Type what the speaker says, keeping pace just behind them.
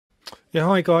Yeah,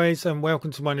 hi guys, and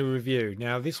welcome to my new review.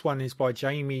 Now, this one is by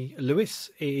Jamie Lewis.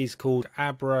 It is called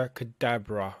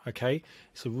Abracadabra. Okay,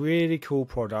 it's a really cool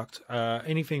product.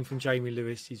 Anything from Jamie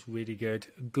Lewis is really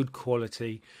good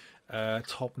quality,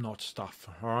 top-notch stuff.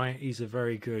 All right, he's a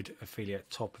very good affiliate,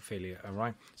 top affiliate. All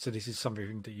right, so this is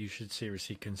something that you should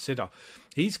seriously consider.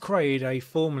 He's created a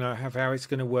formula of how it's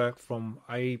going to work from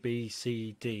A, B,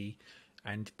 C, D,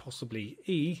 and possibly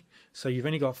E. So you've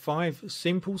only got 5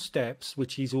 simple steps,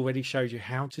 which he's already showed you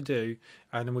how to do,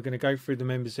 and then we're going to go through the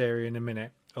members area in a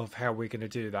minute of how we're going to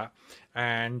do that.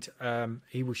 And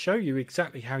he will show you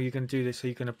exactly how you're going to do this. So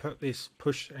you're going to put this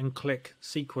push and click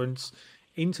sequence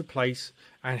into place,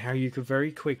 and how you can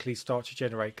very quickly start to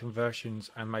generate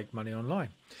conversions and make money online.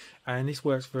 And this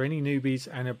works for any newbies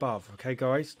and above. Okay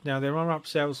guys, now there are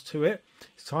upsells to it.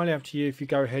 It's entirely up to you if you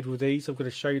go ahead with these. I'm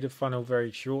going to show you the funnel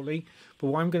very shortly, but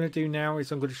what I'm going to do now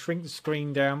is I'm going to shrink the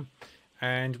screen down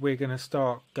and we're going to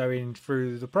start going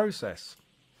through the process.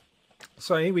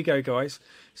 So here we go guys.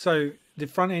 So the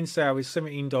front end sale is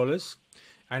 $17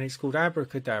 and it's called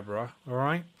Abracadabra. All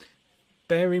right,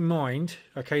 bear in mind,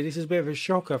 okay, this is a bit of a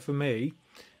shocker for me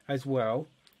as well,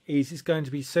 is it's going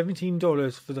to be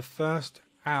 $17 for the first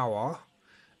hour,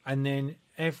 and then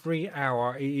every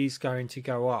hour it is going to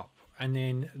go up, and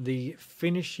then the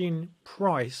finishing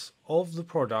price of the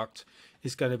product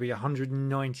is going to be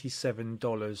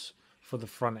 $197 for the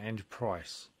front end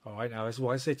price. All right, now that's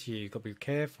what I said to you, you've got to be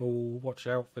careful, watch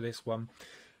out for this one.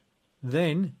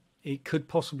 Then it could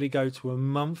possibly go to a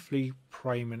monthly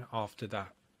payment after that.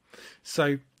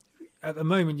 So at the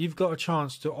moment you've got a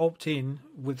chance to opt in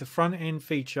with the front end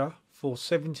feature for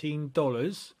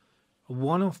 $17, a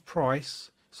one-off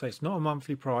price, so it's not a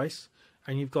monthly price,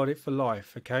 and you've got it for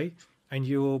life. Okay, and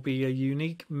you will be a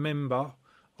unique member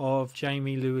of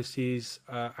Jamie Lewis's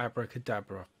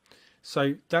Abracadabra.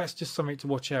 So that's just something to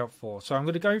watch out for. So I'm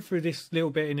going to go through this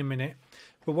little bit in a minute,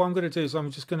 but what I'm going to do is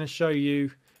I'm just going to show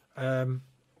you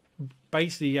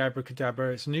basically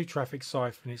Abracadabra. It's a new traffic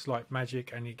siphon. It's like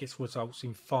magic, and it gets results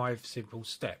in 5 simple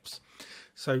steps.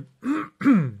 So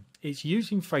it's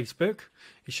using Facebook.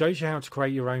 It shows you how to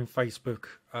create your own Facebook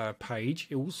page.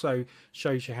 It also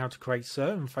shows you how to create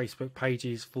certain Facebook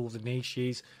pages for the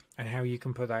niches and how you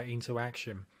can put that into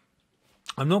action.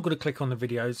 I'm not going to click on the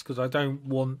videos because I don't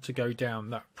want to go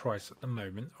down that price at the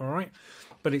moment. All right,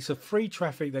 but it's a free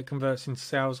traffic that converts into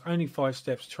sales. Only 5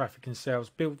 steps to traffic and sales,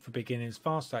 built for beginners.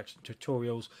 Fast action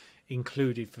tutorials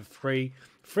included for free.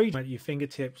 Free at your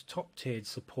fingertips. Top tiered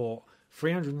support.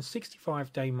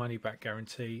 365-day money back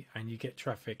guarantee, and you get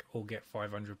traffic or get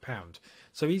 £500.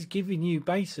 So he's giving you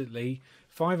basically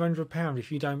 £500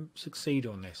 if you don't succeed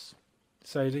on this.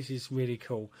 So this is really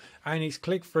cool, and it's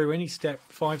click through any step,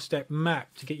 5-step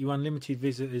map to get you unlimited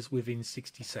visitors within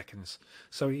 60 seconds.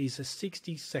 So it is a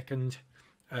 60-second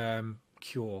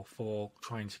cure for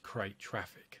trying to create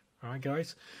traffic. All right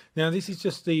guys, now this is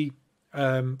just the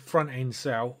front end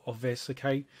sale of this.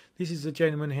 Okay, this is the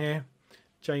gentleman here,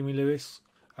 Jamie Lewis.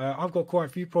 I've got quite a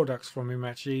few products from him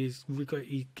actually.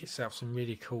 He gets out some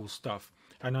really cool stuff.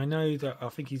 And I know that I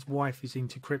think his wife is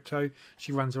into crypto.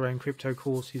 She runs her own crypto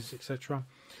courses, etc.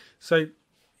 So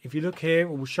if you look here,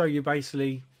 we'll show you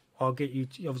basically, I'll get you,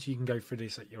 obviously you can go through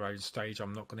this at your own stage.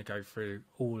 I'm not going to go through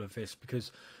all of this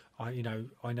because I know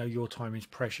your time is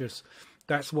precious.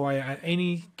 That's why at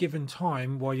any given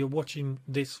time while you're watching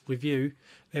this review,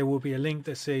 there will be a link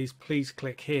that says please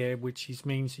click here, which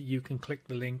means that you can click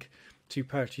the link to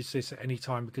purchase this at any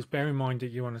time, because bear in mind that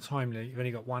you're on a time limit. You've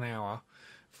only got 1 hour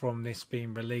from this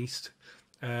being released.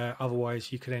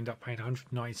 Otherwise you could end up paying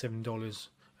 $197,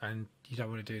 and you don't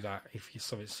want to do that if you're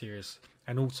something serious.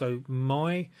 And also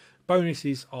my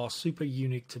bonuses are super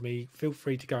unique to me. Feel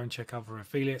free to go and check other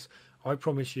affiliates. I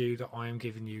promise you that I am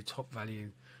giving you top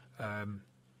value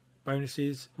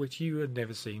bonuses which you had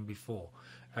never seen before.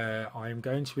 I am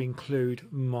going to include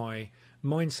my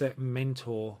mindset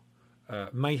mentor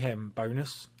mayhem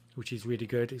bonus, which is really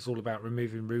good. It's all about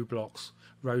removing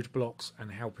roadblocks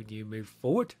and helping you move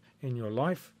forward in your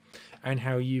life, and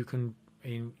how you can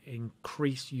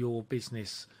increase your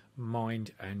business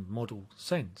mind and model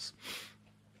sense.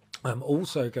 I'm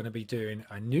also going to be doing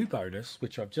a new bonus,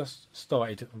 which I've just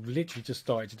started, literally just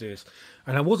started to do this,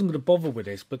 and I wasn't going to bother with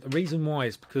this, but the reason why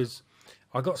is because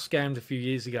I got scammed a few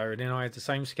years ago, and then I had the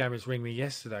same scammers ring me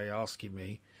yesterday asking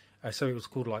me. So it was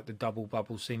called like the double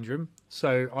bubble syndrome.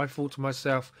 So I thought to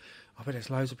myself, I bet there's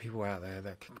loads of people out there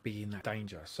that could be in that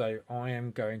danger. So I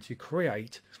am going to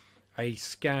create a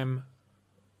scam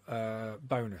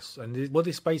bonus. And what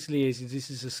this basically is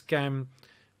this is a scam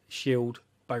shield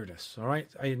bonus. All right.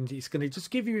 And it's going to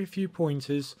just give you a few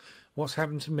pointers. What's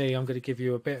happened to me. I'm going to give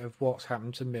you a bit of what's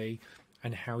happened to me.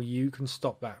 and how you can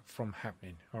stop that from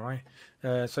happening. All right.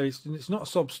 So it's not a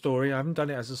sob story. I haven't done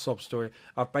it as a sob story.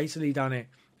 I've basically done it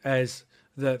as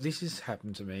that this has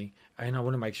happened to me, and I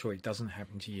want to make sure it doesn't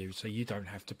happen to you, so you don't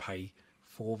have to pay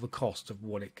for the cost of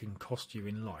what it can cost you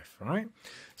in life. All right.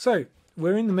 So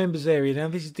we're in the members area now.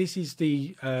 This is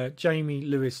the Jamie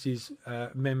Lewis's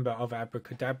member of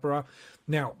Abracadabra.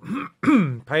 Now,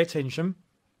 pay attention.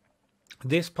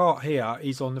 This part here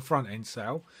is on the front end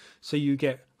sale, so you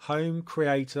get home,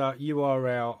 creator,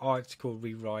 URL, article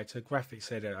rewriter,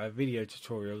 graphics editor, video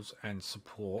tutorials, and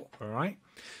support. All right.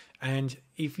 And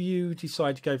if you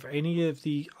decide to go for any of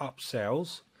the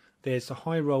upsells, there's the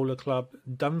High Roller Club,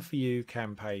 DFY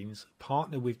Campaigns,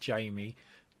 Partner with Jamie,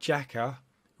 Jacker,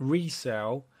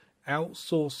 Resell,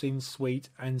 Outsourcing Suite,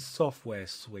 and Software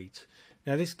Suite.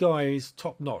 Now this guy is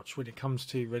top notch when it comes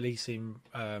to releasing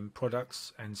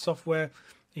products and software.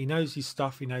 He knows his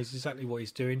stuff. He knows exactly what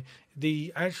he's doing.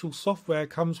 The actual software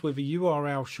comes with a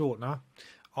URL shortener,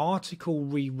 article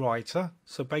rewriter.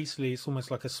 So basically it's almost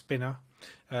like a spinner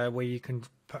where you can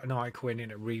put an article in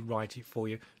and rewrite it for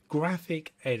you.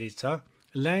 Graphic editor,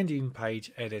 landing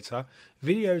page editor,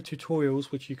 video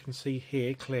tutorials, which you can see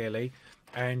here clearly,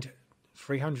 and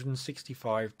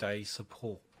 365-day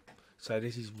support. So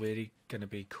this is really going to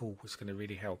be cool. It's going to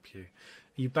really help you.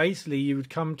 You would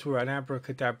come to an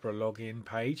Abracadabra login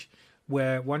page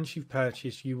where once you've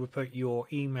purchased, you would put your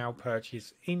email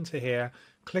purchase into here,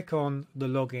 click on the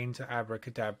login to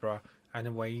Abracadabra, and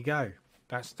away you go.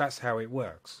 That's how it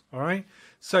works. All right.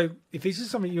 So if this is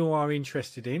something you are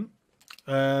interested in,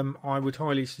 I would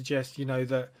highly suggest,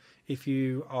 that if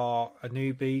you are a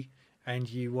newbie and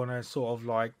you want to sort of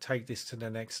like take this to the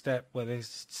next step, well,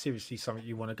 there's seriously something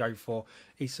you want to go for.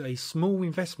 It's a small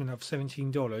investment of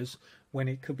 $17 when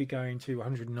it could be going to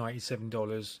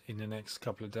 $197 in the next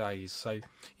couple of days. So,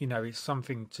 it's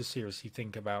something to seriously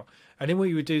think about. And then what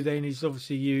you would do then is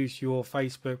obviously use your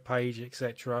Facebook page,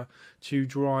 etc., to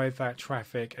drive that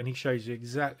traffic. And he shows you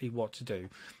exactly what to do.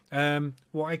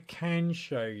 What I can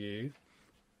show you,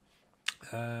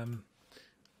 let's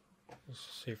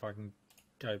see if I can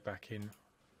go back in.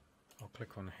 I'll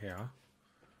click on here.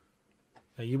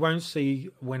 Now you won't see,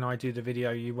 when I do the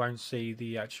video, you won't see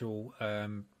the actual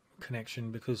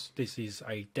connection because this is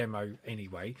a demo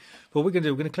anyway. But what we're going to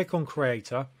do, we're going to click on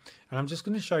creator, and I'm just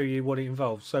going to show you what it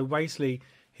involves. So basically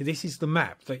this is the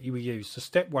map that you will use. So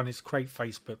step 1 is create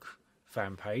Facebook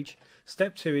fan page.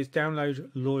 Step 2 is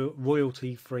download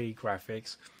royalty free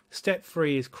graphics. Step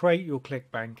 3 is create your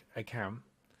ClickBank account.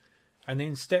 And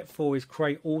then step 4 is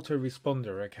create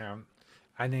autoresponder account.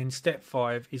 And then step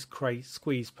 5 is create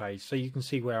squeeze page. So you can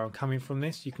see where I'm coming from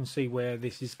this. You can see where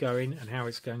this is going and how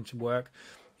it's going to work.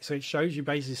 So it shows you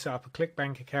basically set up a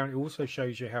ClickBank account. It also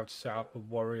shows you how to set up a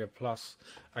Warrior Plus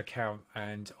account.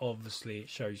 And obviously it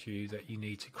shows you that you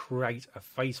need to create a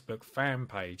Facebook fan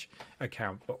page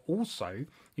account. But also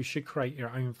you should create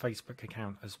your own Facebook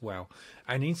account as well.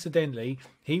 And incidentally,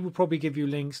 he will probably give you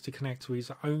links to connect to his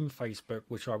own Facebook,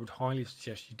 which I would highly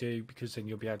suggest you do, because then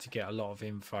you'll be able to get a lot of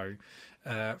info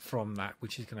from that,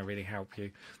 which is going to really help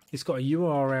you. It's got a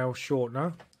URL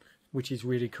shortener, which is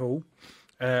really cool.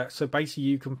 So basically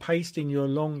you can paste in your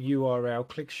long URL,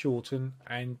 click shorten,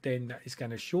 and then that is going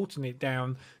to shorten it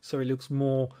down so it looks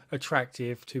more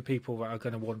attractive to people that are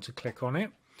going to want to click on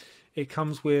it. It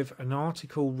comes with an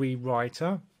article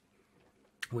rewriter,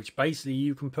 which basically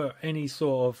you can put any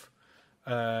sort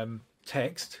of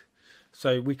text.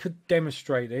 So we could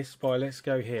demonstrate this by, let's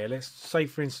go here. Let's say,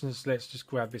 for instance, let's just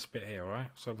grab this bit here, all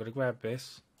right? So I'm going to grab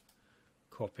this,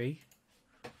 copy,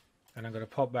 and I'm going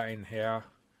to pop that in here.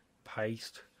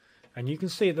 Paste, and you can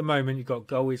see at the moment you've got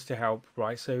goal is to help,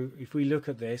 right? So if we look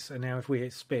at this, and now if we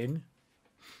hit spin,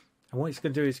 and what it's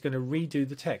going to do is going to redo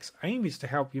the text. Aim is to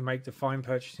help you make defined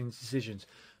purchasing decisions.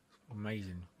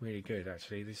 Amazing, really good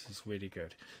actually. This is really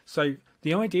good. So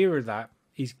the idea of that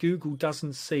is Google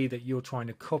doesn't see that you're trying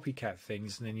to copycat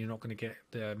things, and then you're not going to get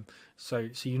so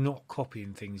you're not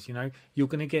copying things. You're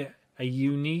going to get a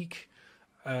unique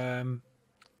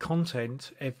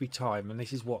content every time, and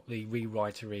this is what the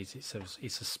rewriter is.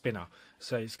 It's a spinner,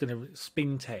 so it's going to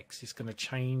spin text. It's going to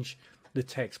change the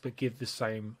text but give the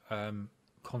same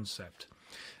concept.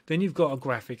 Then you've got a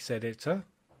graphics editor.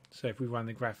 So if we run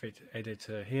the graphic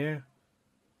editor here,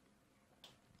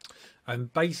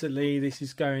 and basically this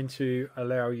is going to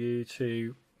allow you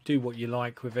to do what you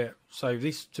like with it. So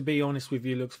this, to be honest with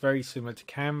you, looks very similar to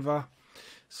Canva.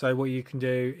 So what you can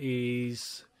do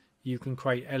is you can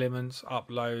create elements,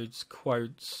 uploads,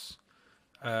 quotes,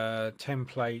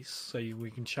 templates. So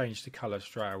we can change the color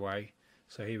straight away.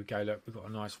 So here we go. Look, we've got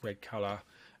a nice red color.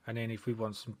 And then if we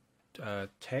want some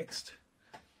text,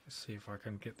 Let's see if I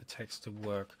can get the text to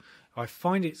work. I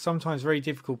find it sometimes very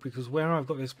difficult because where I've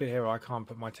got this bit here, I can't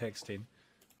put my text in.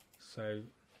 So,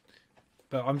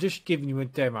 but I'm just giving you a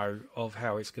demo of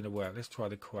how it's going to work. Let's try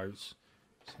the quotes.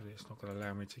 So it's not going to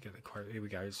allow me to get the quote. Here we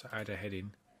go. So add a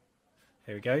heading.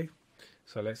 Here we go.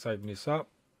 So let's open this up.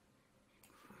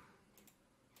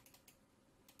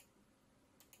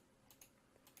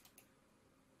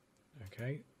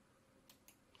 Okay.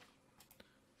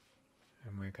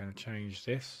 And we're going to change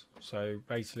this. So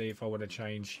basically, if I want to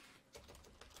change,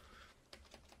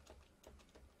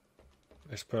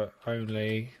 let's put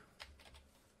only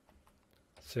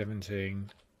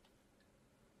 17.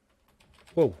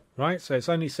 Whoa, right? So it's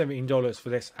only $17 for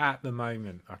this at the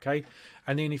moment. Okay.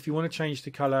 And then if you want to change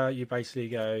the color, you basically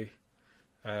go,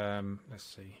 let's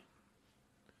see.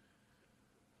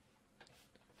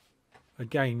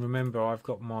 Again, remember I've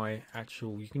got my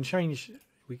actual, we can change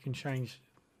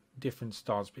different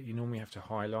styles, but you normally have to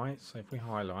highlight. So if we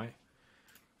highlight,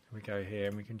 we go here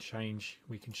and we can change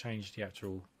the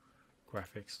actual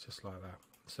graphics just like that.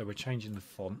 So we're changing the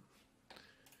font,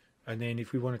 and then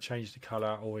if we want to change the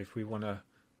color, or if we want to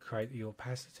create the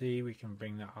opacity, we can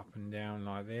bring that up and down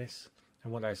like this.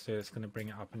 And what that's doing, it's going to bring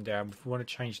it up and down. If we want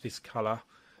to change this color,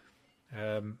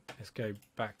 let's go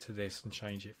back to this and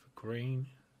change it for green.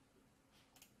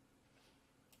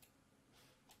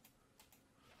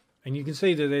 And you can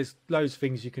see that there's loads of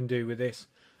things you can do with this.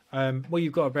 What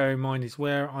you've got to bear in mind is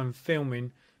where I'm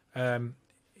filming,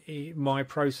 my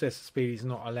processor speed is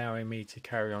not allowing me to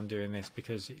carry on doing this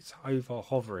because it's over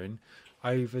hovering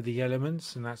over the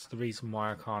elements, and that's the reason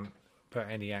why I can't put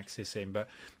any axis in. But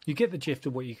you get the gist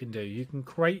of what you can do. You can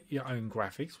create your own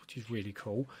graphics, which is really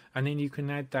cool, and then you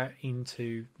can add that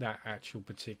into that actual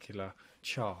particular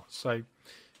chart. So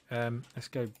let's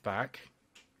go back.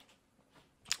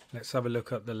 Let's have a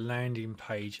look at the landing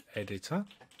page editor.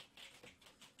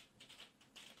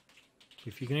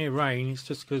 If you can hear rain, it's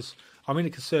just because I'm in a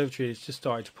conservatory, it's just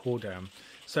started to pour down.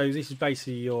 So this is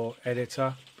basically your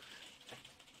editor,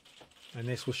 and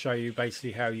this will show you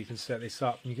basically how you can set this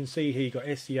up. And you can see here you've got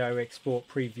SEO, export,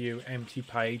 preview, empty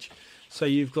page. So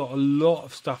you've got a lot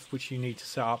of stuff which you need to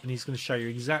set up, and he's going to show you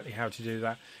exactly how to do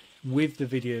that with the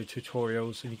video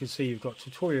tutorials. And you can see you've got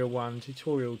tutorial 1,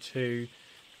 tutorial 2,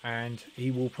 and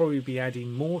he will probably be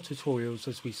adding more tutorials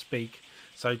as we speak.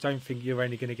 So don't think you're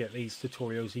only going to get these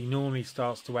tutorials. He normally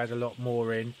starts to add a lot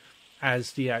more in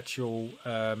as the actual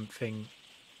thing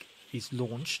is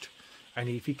launched. And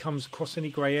if he comes across any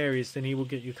grey areas, then he will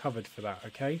get you covered for that,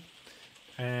 okay?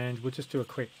 And we'll just do a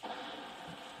quick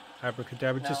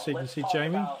abracadabra, just so you can see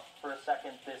Jamie. About for a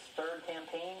second this third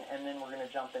campaign, and then we're going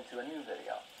to jump into a new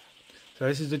video. So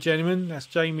this is the gentleman, that's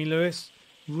Jamie Lewis.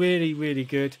 Really, really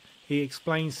good. He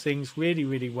explains things really,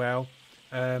 really well.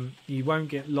 You won't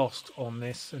get lost on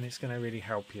this, and it's going to really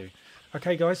help you.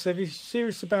 Okay, guys, so if you're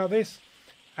serious about this,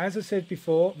 as I said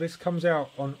before, this comes out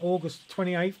on August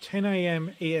 28th, 10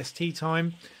 AM EST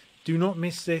time. Do not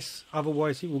miss this,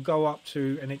 otherwise it will go up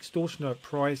to an extortionate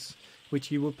price,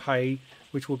 which you will pay,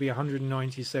 which will be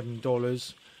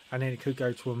 $197, and then it could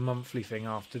go to a monthly thing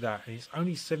after that. And it's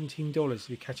only $17 if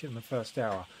you catch it in the first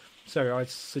hour. So I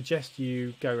suggest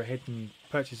you go ahead and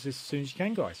purchase this as soon as you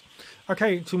can, guys.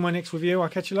 Okay, until my next review, I'll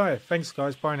catch you later. Thanks,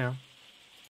 guys. Bye now.